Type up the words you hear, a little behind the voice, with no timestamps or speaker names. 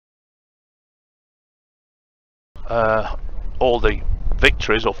all the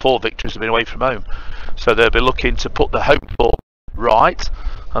victories, or 4 victories, have been away from home, so they'll be looking to put the home form right,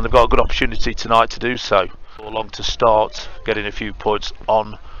 and they've got a good opportunity tonight to do so. Along to start getting a few points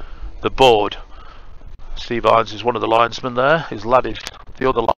on the board. Steve Irons is one of the linesmen there. His lad is the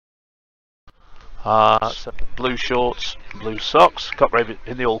other line. So blue shorts, blue socks. Cotgrave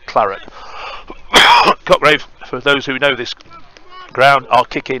in the all claret. Cotgrave, for those who know this ground, are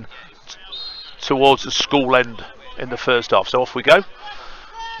kicking towards the school end in the first half. So off we go.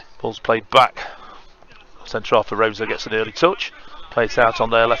 Ball's played back. Centre half for Ravenshead gets an early touch. Plays out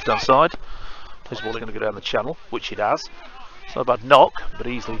on their left hand side. This ball is going to go down the channel, which it has. It's not a bad knock, but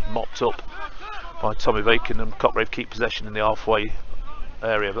easily mopped up by Tommy Bacon, and Cotgrave keep possession in the halfway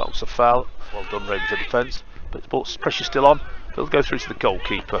area. That was a foul. Well done, Ravenshead defence. But the ball's pressure still on. It'll go through to the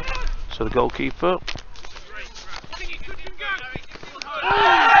goalkeeper. So the goalkeeper.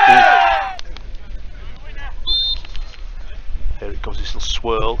 Here it comes, this little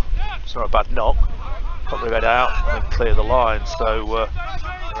swirl. It's not a bad knock. Cotgrave head out and then clear the line. So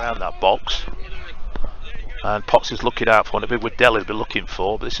around that box. And Potts is looking out for one. It'll be Waddell he'll be looking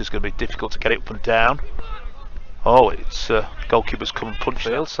for, but this is going to be difficult to get it up and down. Oh, it's goalkeeper's come and punch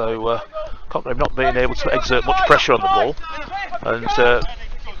field, so Cotgrave not being able to exert much pressure on the ball, and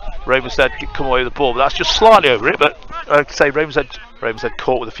Ravenshead come away with the ball, but that's just slightly over it. But I'd say Ravenshead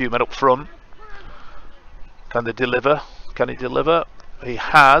caught with a few men up front. Can they deliver? Can he deliver? He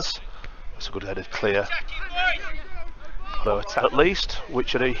has. That's a good headed clear. At least,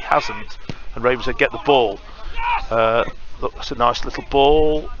 which he hasn't, and Ravenshead get the ball. Look, that's a nice little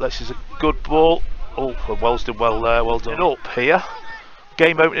ball. This is a good ball. Oh, Wells done well there. Well done. Up here,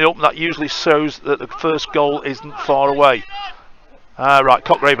 game opening up, and that usually shows that the first goal isn't far away. Right,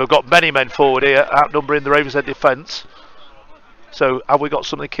 Cotgrave have got many men forward here, outnumbering the Ravenshead defence. So have we got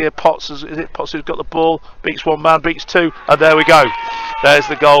something here? Potts, is it Potts who's got the ball? Beats one man, beats two, and there we go. There's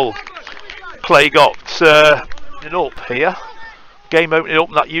the goal. Play got up here. Game opening up,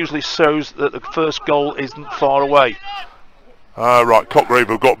 and that usually shows that the first goal isn't far away. Right, Cotgrave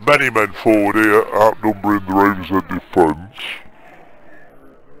have got many men forward here, outnumbering the Ravenshead defence.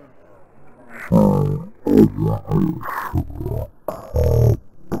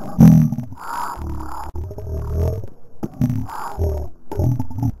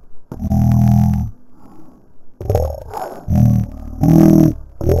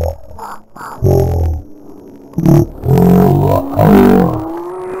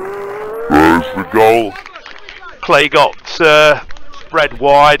 There's the goal. Play got spread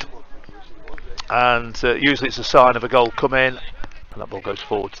wide, and usually it's a sign of a goal coming, and that ball goes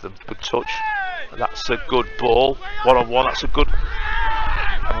forward to them. Good touch. That's a good ball. One on one. That's a good.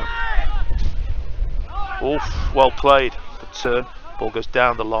 Oof, well played. Good turn. Ball goes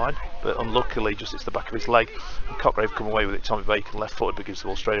down the line, but unluckily just hits the back of his leg. And Cotgrave come away with it. Tommy Bacon left footed, but gives the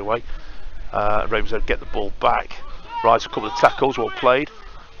ball straight away. Ravenshead get the ball back. Right, a couple of tackles, well played.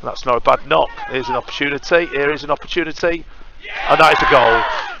 And that's not a bad knock. Here's an opportunity. Here is an opportunity. And that is a goal.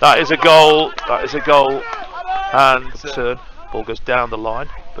 That is a goal. That is a goal. And turn. Ball goes down the line,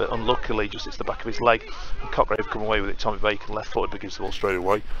 but unluckily just hits the back of his leg. And Cotgrave come away with it. Tommy Bacon left footed, but gives the ball straight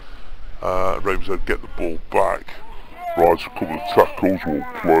away. Ravenshead get the ball back. Right, a couple of tackles, well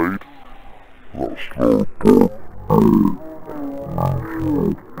played. That's not good.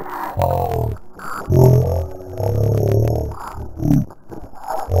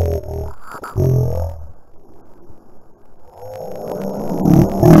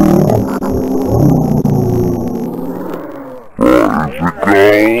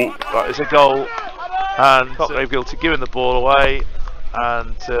 That is a goal, and Cotgrave guilty, giving the ball away,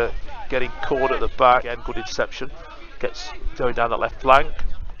 and getting caught at the back. Again, good interception. Gets going down that left flank.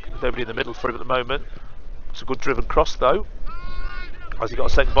 Nobody in the middle for him at the moment. It's a good driven cross though. Has he got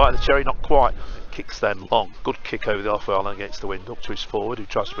a second bite of the cherry? Not quite. Kicks then long. Good kick over the halfway line against the wind. Up to his forward, who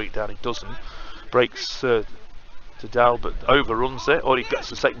tries to beat down. He doesn't. Breaks to Dal, but overruns it. Or he gets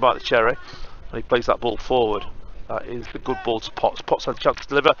the second bite of the cherry, and he plays that ball forward. That is the good ball to Potts. Potts had a chance to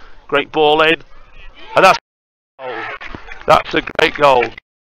deliver. Great ball in, and that's a goal. That's a great goal.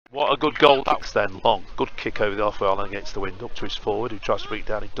 What a good goal. That's then long. Good kick over the halfway line against the wind. Up to his forward, who tries to beat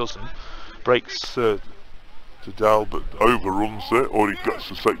down. He doesn't. Breaks to Dal, but overruns it. Or he gets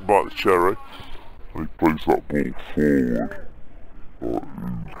the second bite of the cherry, and he plays that ball forward.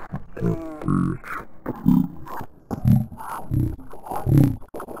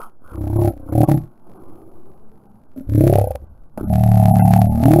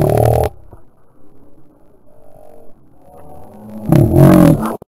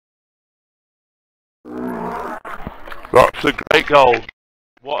 That's a great goal.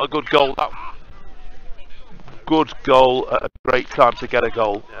 What a good goal. good goal at a great time to get a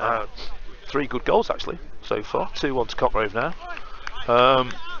goal. 3 good goals actually so far. 2-1 to Cotgrave now.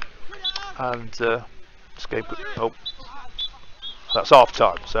 This game, oh, that's half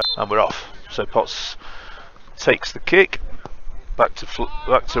time. So, and we're off. So Potts takes the kick back to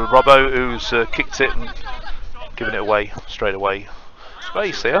Robbo, who's kicked it and giving it away straight away.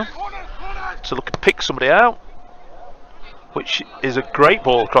 Space here to look and pick somebody out, which is a great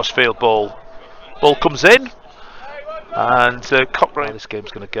ball, cross-field ball. Ball comes in, and Cotgrave. This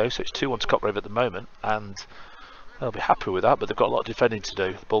game's going to go, so it's 2-1 to Cotgrave at the moment, and they'll be happy with that. But they've got a lot of defending to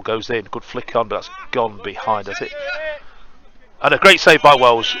do. The ball goes in, good flick on, but that's gone behind, has it? And a great save by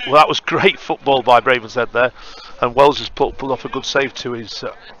Wells. Well, that was great football by Ravenshead there, and Wells has pulled off a good save to his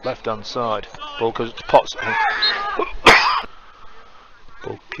left-hand side. Ball goes to Potts.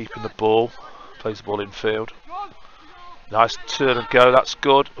 Ball keeping the ball, plays the ball in field. Nice turn and go, that's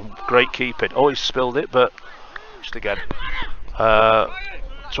good. Great keeping. Oh, he spilled it, but just again. Trying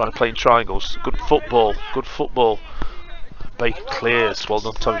to play in triangles. Good football, good football. Bacon clears, well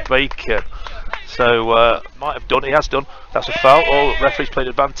done Tommy Bacon. So, might have done, he has done. That's a foul. Oh, referee's played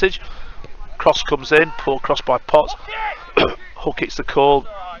advantage. Cross comes in, poor cross by Potts. Hook hits the call.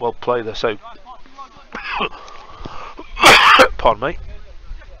 Well played there, so. Pardon me.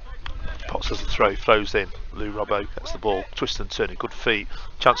 Potts has a throw, throws in. Lou Robbo gets the ball, twist and turning, good feet,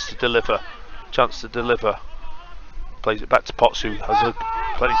 chance to deliver, plays it back to Potts, who has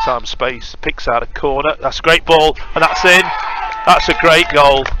plenty of time, space, picks out a corner. That's a great ball, and that's in. That's a great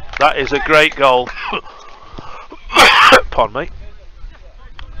goal. That is a great goal. Pardon me.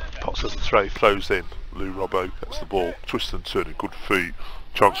 Potts has a throw, throws in. Lou Robbo gets the ball, twist and turning, good feet,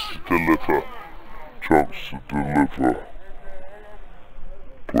 chance to deliver,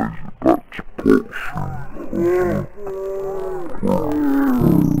 Plays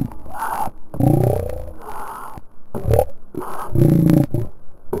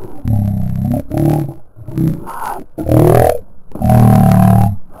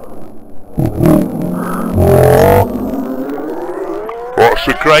it back to Potts. That's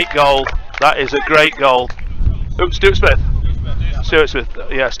a great goal. That is a great goal. Oops, Stuart Smith.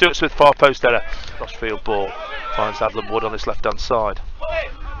 Yeah, Stuart Smith, far post error. Crossfield ball. Finds Adlam Wood on his left hand side.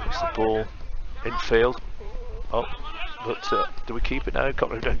 It's the ball infield. Oh, but do we keep it now?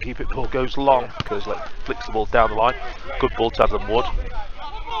 Cotgrave don't keep it. Ball goes long. Flicks the ball down the line. Good ball to Adlam Wood.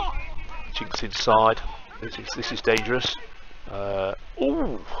 Jinks inside. This is dangerous.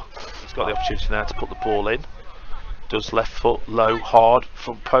 Ooh, he's got the opportunity now to put the ball in. Does left foot low, hard,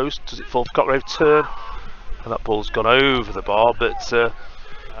 front post. Does it fall to Cotgrave? Turn, and that ball's gone over the bar. But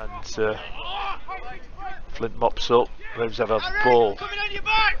Flint mops up. Ravenshead have the ball.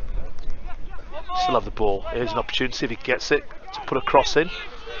 Still have the ball. Here's an opportunity if he gets it to put a cross in.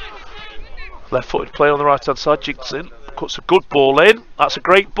 Left-footed play on the right-hand side. Jinks in, puts a good ball in. That's a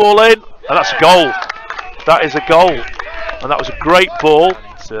great ball in, and that's a goal. That is a goal, and that was a great ball.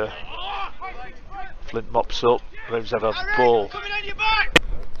 Flint mops up. Ravenshead have the ball.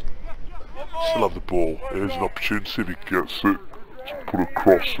 Still have the ball. Here's an opportunity if he gets it to put a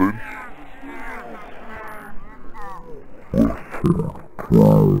cross in.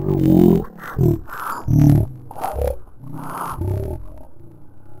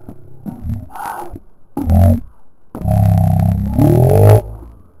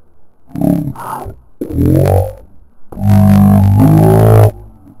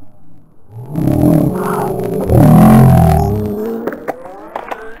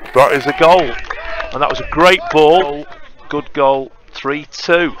 That is a goal, and that was a great ball. Good goal.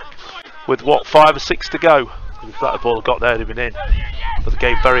 3-2 with what, 5 or 6 to go. If that ball had got there, it'd have been in. But the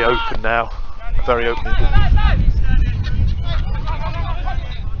game very open now. Very open.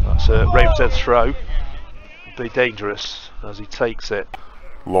 That's a Ravenshead throw. Be dangerous as he takes it.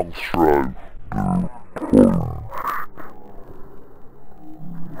 Long throw.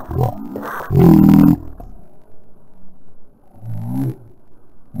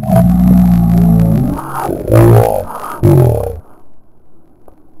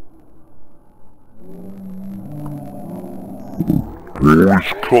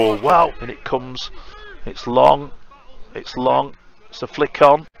 Call well, and it comes. It's long. It's a flick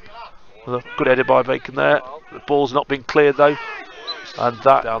on. With a good header by Bacon there. The ball's not been cleared though, and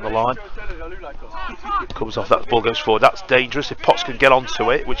that down the line comes off. That ball goes forward. That's dangerous if Potts can get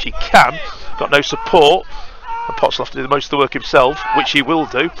onto it, which he can. Got no support, and Potts will have to do the most of the work himself, which he will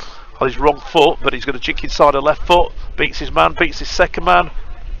do on his wrong foot. But he's going to jink inside a left foot. Beats his man. Beats his second man.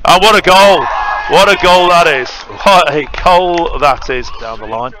 And what a goal! What a goal that is! What a goal that is! Down the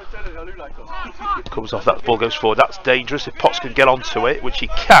line. Comes off, that ball goes forward. That's dangerous if Potts can get onto it, which he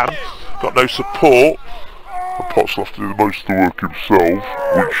can. Got no support, and Potts will have to do the most of the work himself,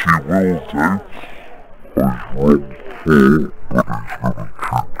 which he will do.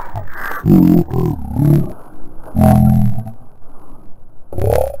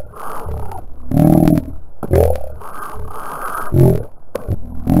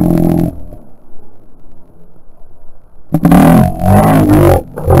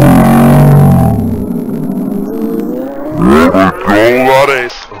 He's run 4, but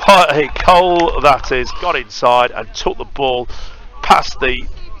he's What a goal that is. Got inside and took the ball past the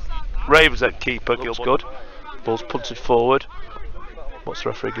Ravenshead keeper. Gill's good. Ball's punted forward. What's the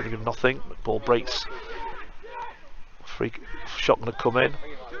referee giving him? Nothing. Ball breaks. Free shot going to come in.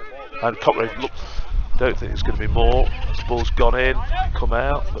 And Cotgrave, look, don't think it's going to be more. This ball's gone in, come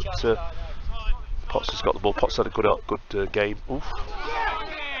out, but Potts has got the ball. Potts had a good game. Oof.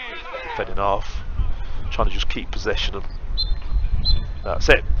 Fending off. Trying to just keep possession of. That's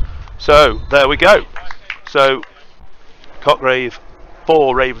it. So there we go. So Cotgrave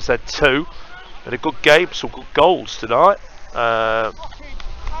 4, Ravenshead 2. And a good game, some good goals tonight.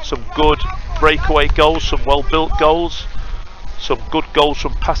 Some good breakaway goals, some well built goals, some good goals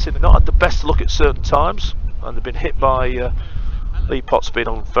from passing. They've not had the best look at certain times, and they've been hit by Lee Potts being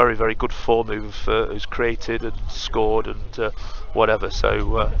on very, very good form, who's created and scored and whatever.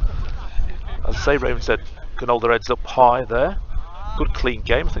 So as I say, Ravenshead can hold their heads up high there. Good clean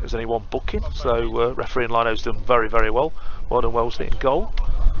game. I think there's only one booking, so referee and Lino's done very, very well. Well done, Wellesley in goal.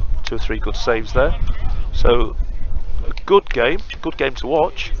 2 or 3 good saves there. So a good game to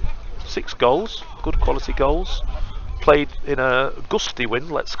watch. 6 goals, good quality goals. Played in a gusty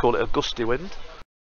wind, let's call it a gusty wind.